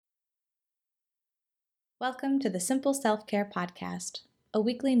Welcome to the Simple Self-Care Podcast, a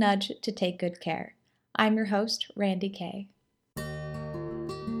weekly nudge to take good care. I'm your host, Randy Kay.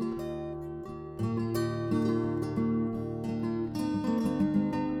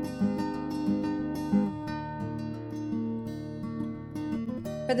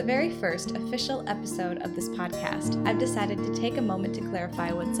 For the very first official episode of this podcast, I've decided to take a moment to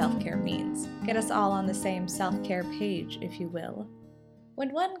clarify what self-care means. Get us all on the same self-care page, if you will. When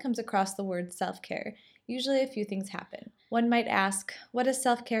one comes across the word self-care, usually a few things happen. One might ask, what is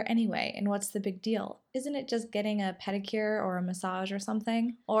self-care anyway, and what's the big deal? Isn't it just getting a pedicure or a massage or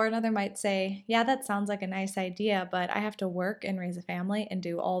something? Or another might say, yeah, that sounds like a nice idea, but I have to work and raise a family and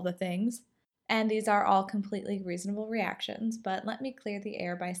do all the things. And these are all completely reasonable reactions, but let me clear the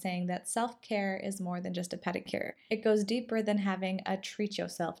air by saying that self-care is more than just a pedicure. It goes deeper than having a treat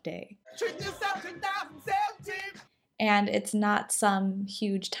yourself day. Treat yourself 2017! And it's not some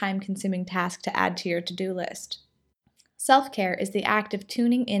huge time-consuming task to add to your to-do list. Self-care is the act of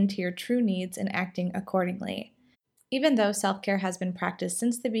tuning into your true needs and acting accordingly. Even though self-care has been practiced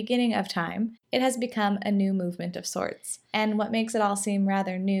since the beginning of time, it has become a new movement of sorts. And what makes it all seem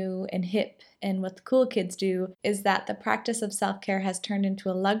rather new and hip and what the cool kids do is that the practice of self-care has turned into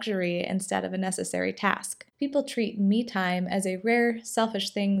a luxury instead of a necessary task. People treat me time as a rare,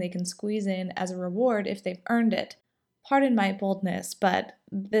 selfish thing they can squeeze in as a reward if they've earned it. Pardon my boldness, but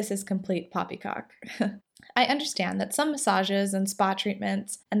this is complete poppycock. I understand that some massages and spa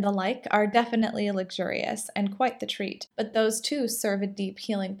treatments and the like are definitely luxurious and quite the treat, but those too serve a deep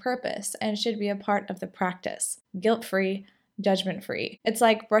healing purpose and should be a part of the practice. Guilt-free, judgment-free. It's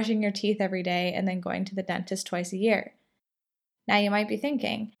like brushing your teeth every day and then going to the dentist twice a year. Now you might be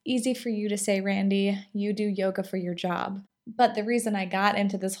thinking, easy for you to say, Randy, you do yoga for your job. But the reason I got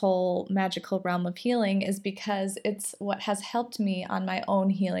into this whole magical realm of healing is because it's what has helped me on my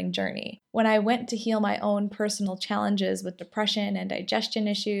own healing journey. When I went to heal my own personal challenges with depression and digestion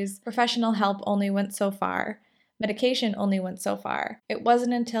issues, professional help only went so far. Medication only went so far. It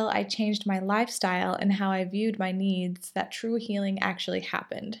wasn't until I changed my lifestyle and how I viewed my needs that true healing actually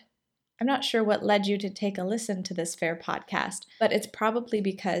happened. I'm not sure what led you to take a listen to this fair podcast, but it's probably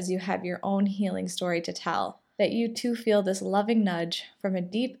because you have your own healing story to tell. That you too feel this loving nudge from a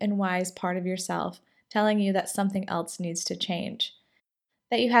deep and wise part of yourself telling you that something else needs to change.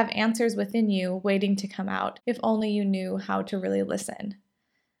 That you have answers within you waiting to come out if only you knew how to really listen.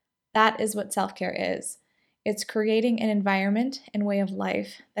 That is what self-care is. It's creating an environment and way of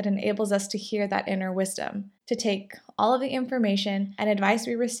life that enables us to hear that inner wisdom, to take all of the information and advice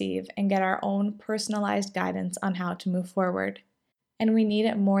we receive and get our own personalized guidance on how to move forward. And we need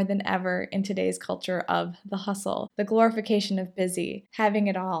it more than ever in today's culture of the hustle, the glorification of busy, having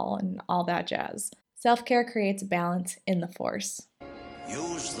it all, and all that jazz. Self-care creates balance in the Force.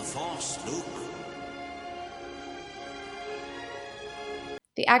 Use the Force, Luke.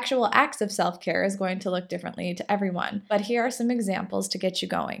 The actual acts of self-care is going to look differently to everyone, but here are some examples to get you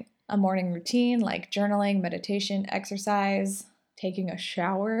going. A morning routine like journaling, meditation, exercise, taking a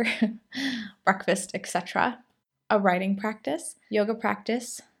shower, breakfast, etc. A writing practice, yoga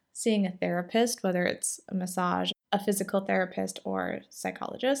practice, seeing a therapist, whether it's a massage, a physical therapist, or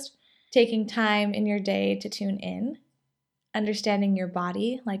psychologist, taking time in your day to tune in, understanding your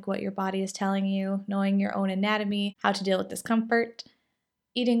body, like what your body is telling you, knowing your own anatomy, how to deal with discomfort,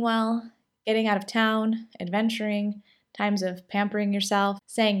 eating well, getting out of town, adventuring, times of pampering yourself,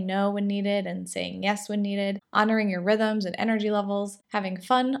 saying no when needed and saying yes when needed, honoring your rhythms and energy levels, having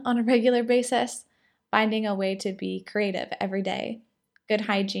fun on a regular basis, finding a way to be creative every day, good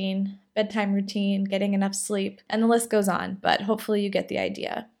hygiene, bedtime routine, getting enough sleep, and the list goes on, but hopefully you get the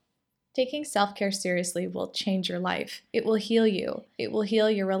idea. Taking self-care seriously will change your life. It will heal you. It will heal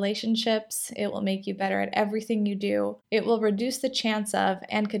your relationships. It will make you better at everything you do. It will reduce the chance of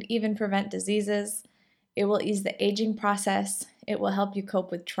and could even prevent diseases. It will ease the aging process. It will help you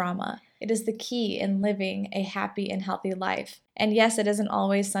cope with trauma. It is the key in living a happy and healthy life. And yes, it isn't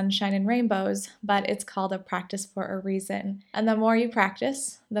always sunshine and rainbows, but it's called a practice for a reason. And the more you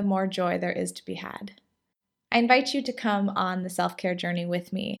practice, the more joy there is to be had. I invite you to come on the self-care journey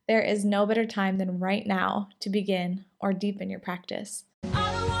with me. There is no better time than right now to begin or deepen your practice.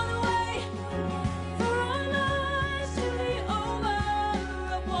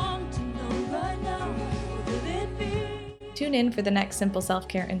 Tune in for the next Simple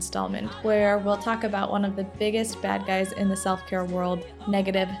Self-Care installment, where we'll talk about one of the biggest bad guys in the self-care world,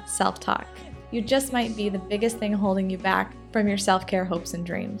 negative self-talk. You just might be the biggest thing holding you back from your self-care hopes and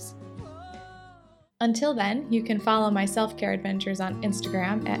dreams. Until then, you can follow my self-care adventures on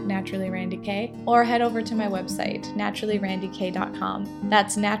Instagram at naturallyrandykay or head over to my website, naturallyrandykay.com.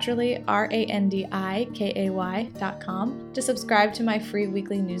 That's naturally, RANDIKAY.com to subscribe to my free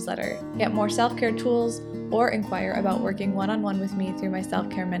weekly newsletter, get more self-care tools, or inquire about working one-on-one with me through my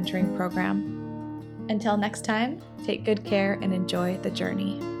self-care mentoring program. Until next time, take good care and enjoy the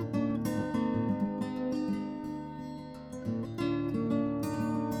journey.